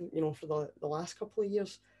 for the last couple of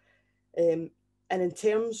years. And in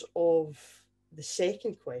terms of the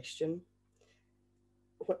second question,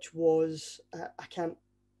 which was, I can't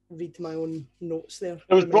read my own notes there.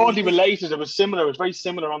 It was broadly related. It was similar. It was very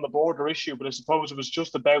similar on the border issue, but I suppose it was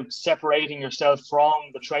just about separating yourself from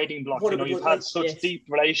the trading bloc. You've had such deep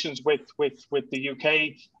relations with the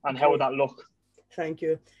UK, and how would that look? Thank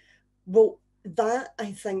you. Well, that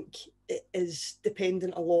I think is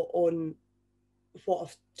dependent a lot on what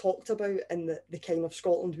I've talked about and the kind of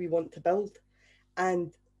Scotland we want to build.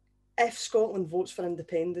 And if Scotland votes for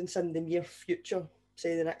independence in the near future,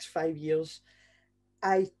 say the next 5 years,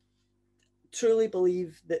 I truly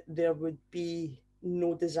believe that there would be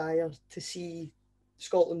no desire to see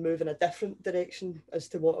Scotland move in a different direction as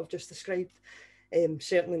to what I've just described,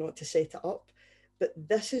 certainly not to set it up. But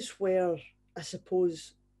this is where I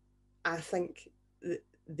suppose I think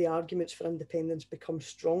the arguments for independence become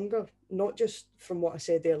stronger, not just from what I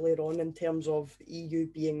said earlier on in terms of the EU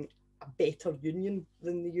being a better union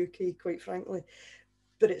than the UK, quite frankly,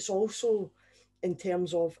 but it's also in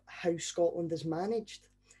terms of how Scotland is managed.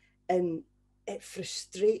 And it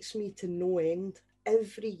frustrates me to no end.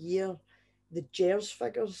 Every year, the GERS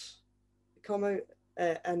figures come out,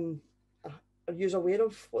 and are you aware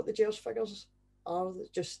of what the GERS figures are?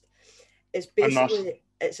 It's basically,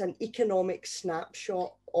 it's an economic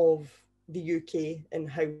snapshot of the UK and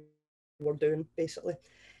how we're doing, basically.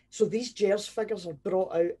 So these GERS figures are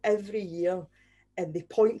brought out every year, and they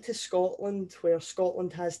point to Scotland, where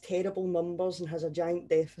Scotland has terrible numbers and has a giant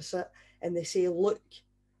deficit, and they say, look,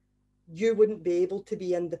 you wouldn't be able to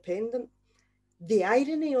be independent. The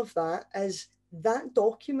irony of that is that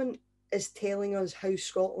document is telling us how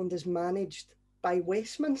Scotland is managed by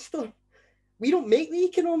Westminster. We don't make the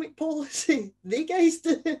economic policy, they guys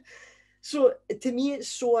do. So to me, it's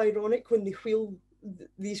so ironic when they wheel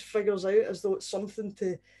these figures out as though it's something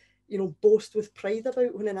to, boast with pride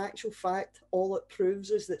about, when in actual fact, all it proves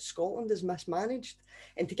is that Scotland is mismanaged.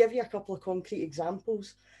 And to give you a couple of concrete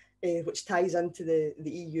examples, which ties into the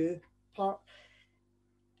EU part,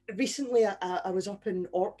 recently I was up in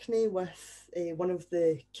Orkney with one of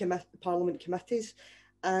the Parliament committees,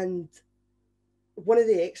 and one of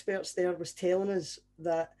the experts there was telling us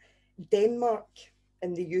that Denmark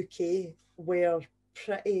and the UK were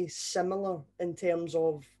pretty similar in terms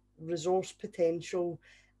of resource potential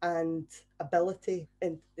and ability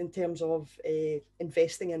in terms of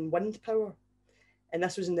investing in wind power. And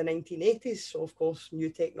this was in the 1980s, so of course, new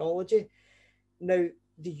technology. Now,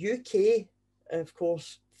 the UK, of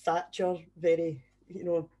course, Thatcher, very,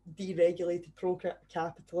 deregulated,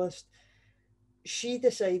 pro-capitalist, she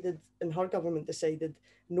decided, and her government decided,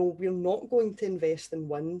 no, we're not going to invest in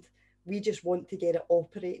wind. We just want to get it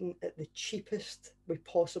operating at the cheapest we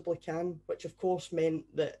possibly can, which of course meant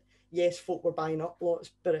that, yes, folk were buying up lots,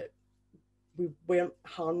 but we weren't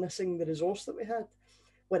harnessing the resource that we had.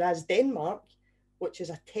 Whereas Denmark, which is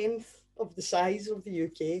a tenth of the size of the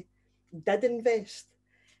UK, did invest.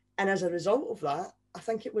 And as a result of that, I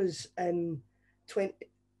think it was in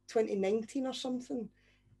 2019 or something,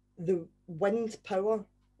 the wind power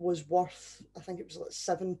was worth, I think it was like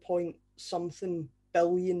 7 point something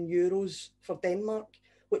billion euros for Denmark,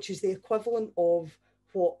 which is the equivalent of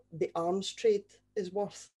what the arms trade is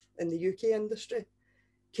worth in the UK industry.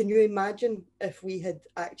 Can you imagine if we had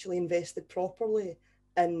actually invested properly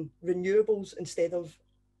in renewables instead of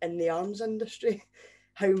in the arms industry,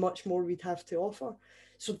 how much more we'd have to offer?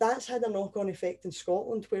 So that's had a knock-on effect in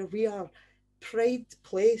Scotland, where we are pride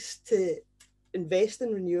placed to invest in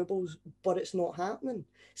renewables, but it's not happening.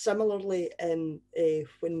 Similarly,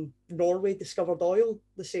 when Norway discovered oil,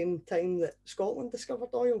 the same time that Scotland discovered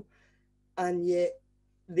oil, and yet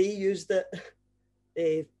they used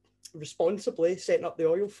it responsibly, setting up the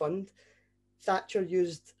oil fund. Thatcher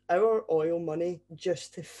used our oil money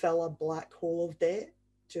just to fill a black hole of debt,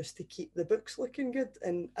 just to keep the books looking good.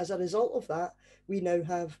 And as a result of that, we now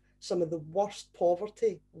have some of the worst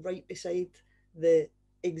poverty right beside the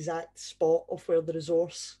exact spot of where the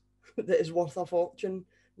resource that is worth a fortune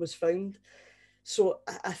was found. So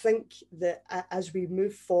I think that as we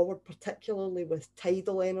move forward, particularly with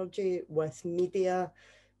tidal energy, with media,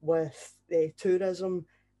 with tourism,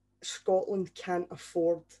 Scotland can't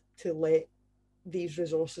afford to let these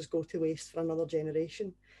resources go to waste for another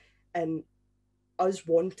generation. And us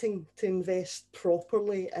wanting to invest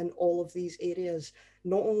properly in all of these areas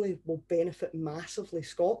not only will benefit massively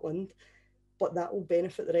Scotland, but that will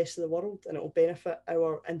benefit the rest of the world, and it will benefit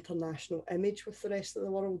our international image with the rest of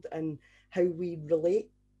the world and how we relate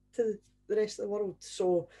to the rest of the world.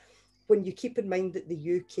 So when you keep in mind that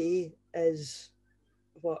the UK is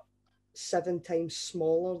 7 times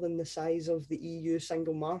smaller than the size of the EU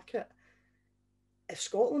single market, if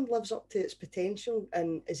Scotland lives up to its potential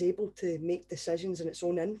and is able to make decisions in its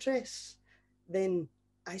own interests, then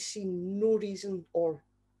I see no reason or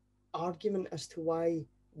argument as to why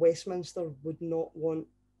Westminster would not want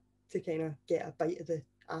to kind of get a bite of the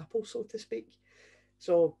apple, so to speak.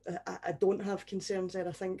 So I don't have concerns there.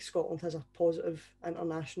 I think Scotland has a positive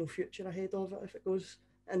international future ahead of it if it goes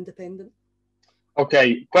independent.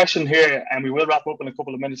 Okay, question here, and we will wrap up in a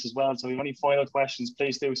couple of minutes as well. So if you have any final questions,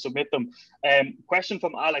 please do submit them. Question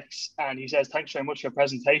from Alex, and he says, thanks very much for your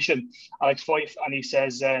presentation, Alex Fife, and he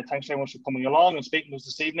says, thanks very much for coming along and speaking to us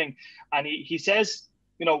this evening. And he says,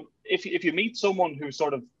 you know, if you meet someone who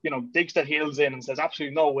sort of, you know, digs their heels in and says,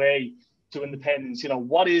 absolutely no way to independence, you know,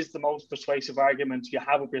 what is the most persuasive argument you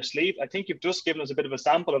have up your sleeve? I think you've just given us a bit of a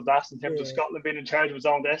sample of that in terms of Scotland being in charge of its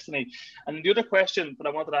own destiny. And the other question that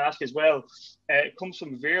I wanted to ask as well, comes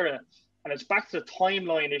from Vera, and it's back to the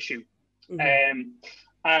timeline issue.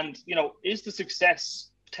 And, you know, is the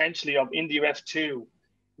success potentially of IndyRef2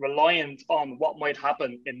 reliant on what might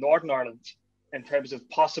happen in Northern Ireland in terms of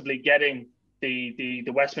possibly getting the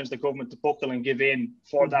Westminster government to buckle and give in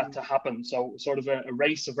for that to happen? So sort of a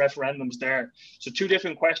race of referendums there. So two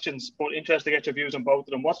different questions, but interested to get your views on both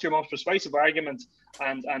of them. What's your most persuasive argument,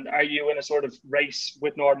 and are you in a sort of race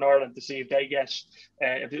with Northern Ireland to see if they get,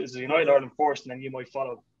 if it is a United Ireland first, and then you might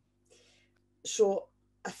follow? So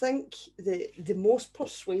I think the most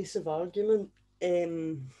persuasive argument,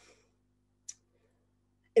 it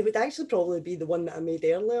would actually probably be the one that I made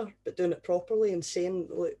earlier, but doing it properly and saying,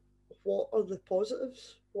 look, what are the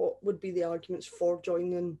positives? What would be the arguments for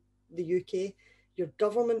joining the UK? Your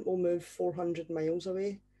government will move 400 miles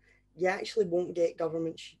away. You actually won't get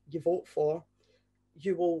governments you vote for.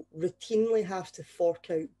 You will routinely have to fork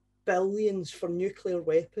out billions for nuclear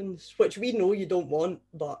weapons, which we know you don't want,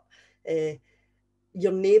 but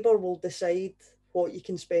your neighbour will decide what you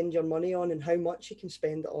can spend your money on and how much you can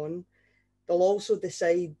spend it on. They'll also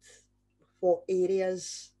decide what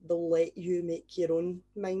areas they'll let you make your own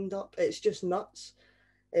mind up. It's just nuts.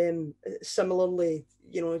 Similarly,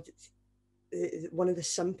 you know, one of the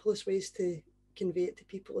simplest ways to convey it to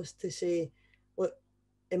people is to say, look,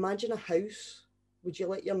 imagine a house. Would you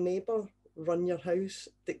let your neighbour run your house,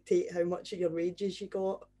 dictate how much of your wages you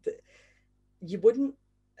got? You wouldn't.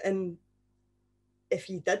 And if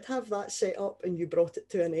you did have that set up and you brought it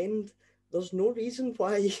to an end, there's no reason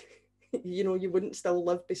why you know, you wouldn't still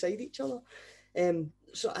live beside each other.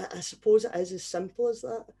 So I suppose it is as simple as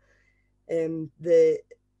that.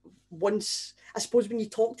 I suppose when you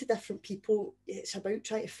talk to different people, it's about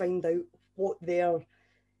trying to find out what their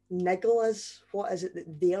niggle is. What is it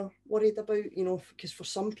that they're worried about? You know, because for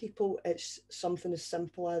some people, it's something as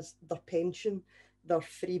simple as their pension, their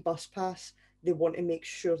free bus pass. They want to make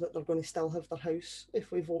sure that they're going to still have their house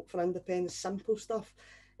if we vote for independence. Simple stuff.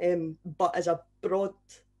 But as a broad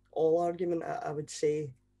all argument, I would say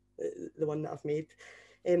the one that I've made.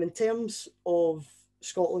 In terms of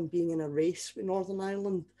Scotland being in a race with Northern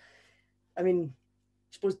Ireland, I mean,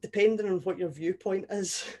 I suppose depending on what your viewpoint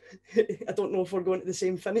is, I don't know if we're going to the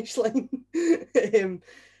same finish line.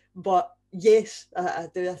 But yes, I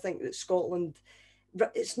do. I think that Scotland,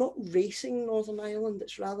 it's not racing Northern Ireland,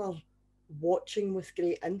 it's rather watching with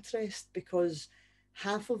great interest, because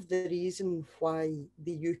half of the reason why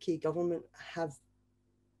the UK government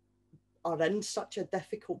are in such a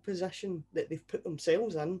difficult position that they've put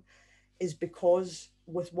themselves in is because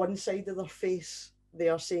with one side of their face, they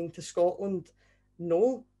are saying to Scotland,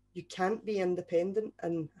 no, you can't be independent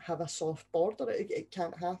and have a soft border. It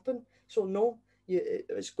can't happen. So no,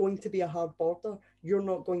 it's going to be a hard border. You're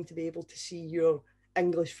not going to be able to see your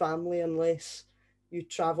English family unless you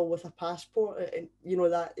travel with a passport, and you know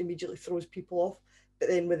that immediately throws people off. But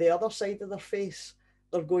then with the other side of their face,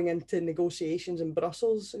 they're going into negotiations in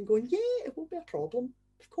Brussels and going, yeah, it won't be a problem.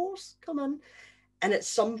 Of course, come in. And at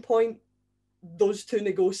some point, those two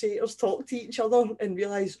negotiators talk to each other and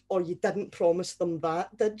realise, oh, you didn't promise them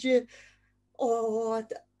that, did you? Oh,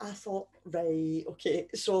 I thought, right, okay.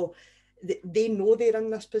 So they know they're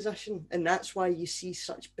in this position, and that's why you see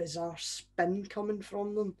such bizarre spin coming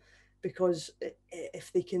from them, because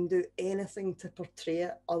if they can do anything to portray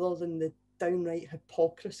it other than the downright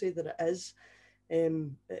hypocrisy that it is,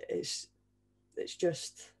 it's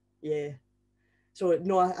just, yeah. So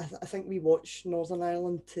no, I think we watch Northern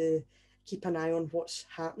Ireland to keep an eye on what's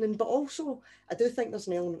happening, but also I do think there's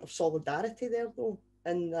an element of solidarity there, though,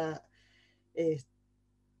 in that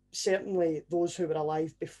certainly those who were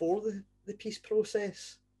alive before the peace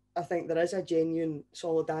process, I think there is a genuine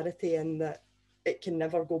solidarity in that it can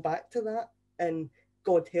never go back to that, and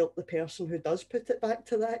God help the person who does put it back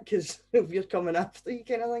to that, because we're coming after you,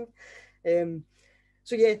 kind of thing.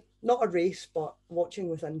 So yeah, not a race, but watching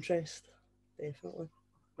with interest, definitely.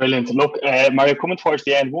 Brilliant. Look, Mario, coming towards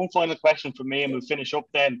the end, one final question from me and we'll finish up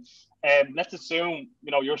then. Let's assume,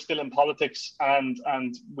 you're still in politics and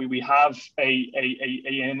we have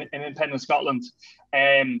an independent Scotland.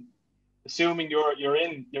 Assuming you're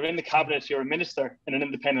in the cabinet, you're a minister in an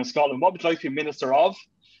independent Scotland, what would you like to be minister of?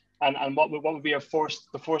 And what would be the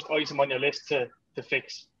first item on your list to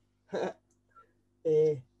fix? I've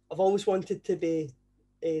always wanted to be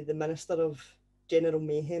the Minister of General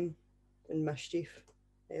Mayhem and Mischief.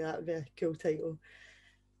 That would be a cool title.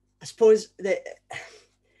 I suppose that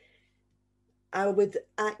I would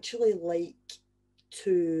actually like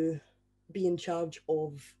to be in charge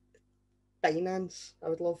of finance. I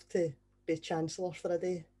would love to be Chancellor for a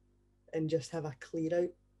day and just have a clear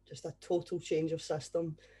out, just a total change of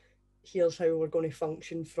system. Here's how we're going to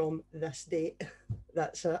function from this date.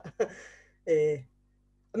 That's it.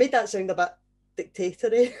 I made that sound a bit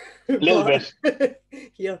dictatory. A little bit.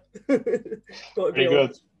 Here. Got to be very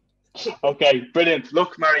good. Okay, brilliant.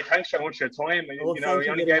 Look, Mhairi, thanks very much for your time. You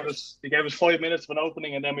only gave us 5 minutes of an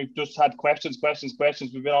opening, and then we've just had questions.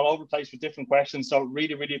 We've been all over the place with different questions. So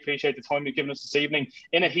really, really appreciate the time you've given us this evening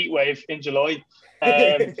in a heat wave in July.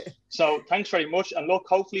 So thanks very much. And look,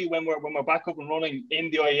 hopefully when we're back up and running in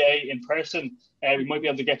the IIEA in person, we might be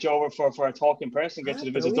able to get you over for a talk in person, get you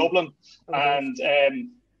to visit Dublin. And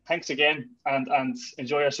thanks again, and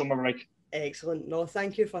enjoy your summer break. Excellent. No,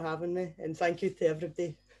 thank you for having me, and thank you to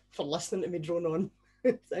everybody for listening to me drone on.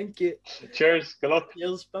 Thank you. Cheers. Good luck.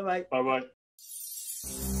 Cheers. Bye-bye. Bye-bye.